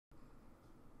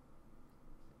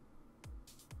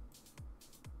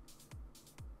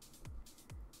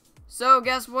So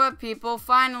guess what, people?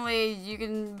 Finally, you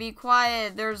can be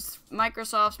quiet. There's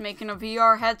Microsoft's making a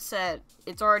VR headset.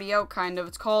 It's already out, kind of.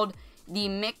 It's called the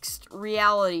Mixed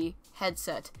Reality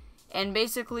headset, and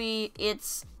basically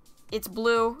it's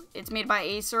blue. It's made by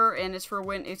Acer, and it's for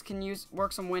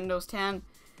works on Windows 10,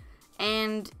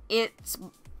 and it's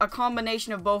a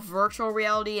combination of both virtual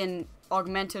reality and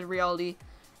augmented reality.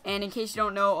 And in case you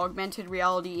don't know, augmented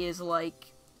reality is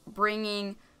like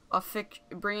bringing a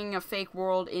fake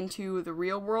world into the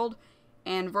real world,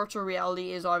 and virtual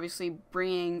reality is obviously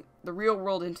bringing the real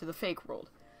world into the fake world.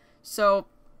 So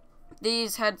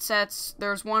these headsets,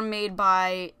 there's one made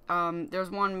by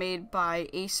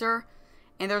Acer,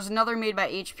 and there's another made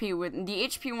by HP. With the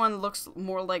HP one looks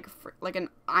more like an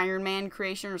Iron Man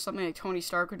creation or something like Tony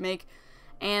Stark would make,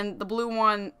 and the blue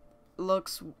one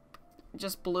looks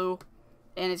just blue,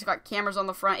 and it's got cameras on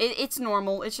the front. It's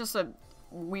normal. It's just a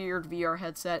weird VR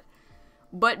headset.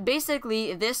 But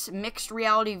basically, this mixed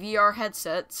reality VR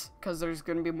headsets, because there's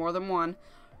going to be more than one,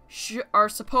 are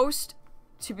supposed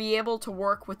to be able to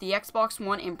work with the Xbox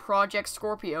One and Project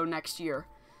Scorpio next year.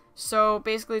 So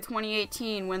basically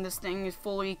 2018, when this thing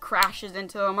fully crashes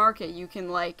into the market, you can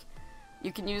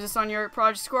use this on your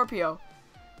Project Scorpio.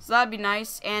 So that'd be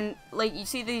nice. And like, you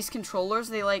see these controllers,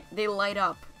 they light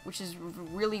up, which is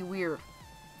really weird.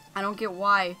 I don't get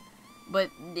why, but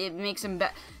it makes them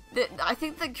better. I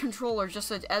think the controller,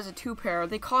 just as a two-pair,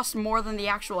 they cost more than the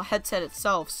actual headset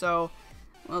itself. So,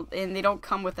 well, and they don't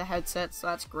come with the headset, so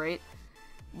that's great.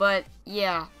 But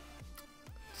yeah,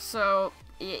 so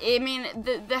I mean,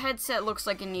 the headset looks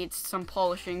like it needs some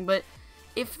polishing. But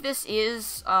if this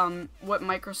is what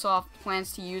Microsoft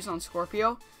plans to use on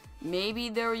Scorpio, maybe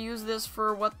they'll use this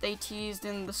for what they teased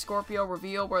in the Scorpio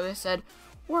reveal, where they said,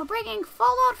 "We're bringing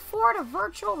Fallout 4 to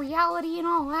virtual reality and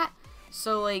all that."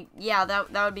 So, like, yeah,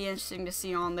 that would be interesting to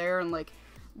see on there. And like,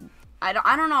 I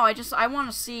don't know, I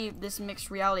want to see this mixed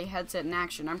reality headset in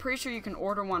action. I'm pretty sure you can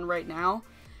order one right now,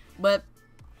 but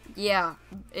yeah,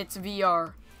 it's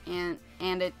VR, and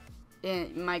it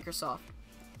Microsoft.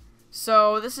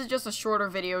 So this is just a shorter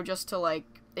video just to like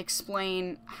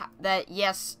explain that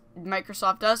yes,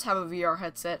 Microsoft does have a VR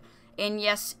headset, and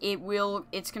yes,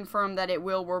 it's confirmed that it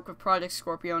will work with Project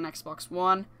Scorpio and Xbox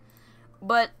One.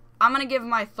 But I'm going to give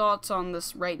my thoughts on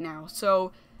this right now.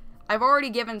 So, I've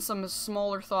already given some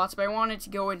smaller thoughts, but I wanted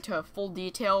to go into full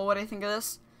detail what I think of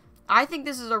this. I think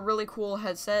this is a really cool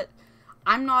headset.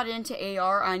 I'm not into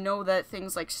AR. I know that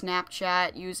things like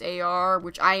Snapchat use AR,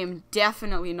 which I am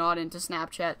definitely not into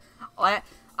Snapchat.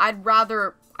 I'd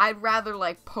rather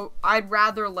like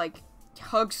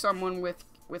hug someone with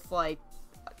like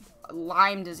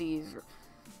Lyme disease.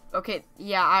 Okay,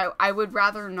 yeah, I would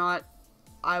rather not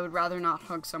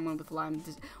hug someone with Lyme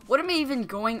disease. What am I even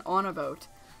going on about?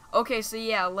 Okay, so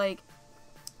yeah, like,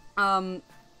 I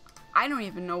don't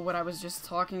even know what I was just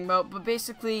talking about, but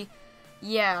basically,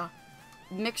 yeah,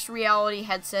 mixed reality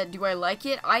headset, do I like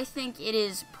it? I think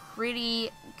it's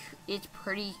pretty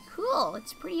cool,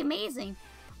 it's pretty amazing.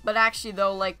 But actually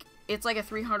though, like, it's like a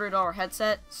 $300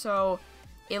 headset, so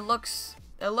it looks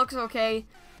okay.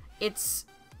 It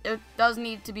does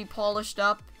need to be polished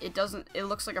up. It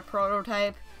looks like a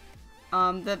prototype.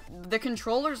 The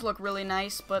controllers look really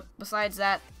nice, but besides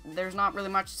that, there's not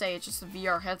really much to say. It's just a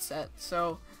VR headset,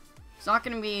 so it's not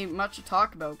going to be much to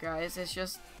talk about, guys. It's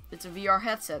a VR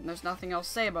headset, and there's nothing else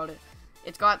to say about it.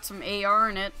 It's got some AR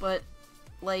in it, but,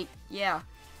 like, yeah.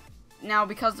 Now,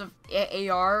 because of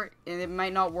AR, it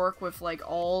might not work with, like, a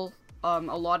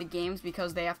lot of games,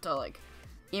 because they have to, like,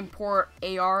 import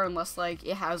AR unless like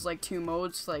it has like two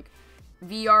modes, like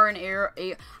VR and AR.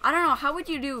 I don't know, how would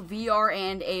you do VR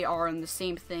and AR in the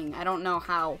same thing? I don't know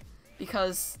how,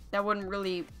 because that wouldn't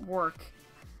really work.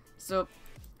 So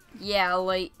yeah,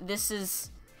 like this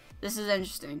is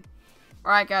interesting.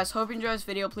 Alright guys, hope you enjoyed this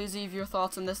video. Please leave your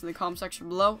thoughts on this in the comment section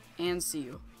below, and see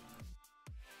you.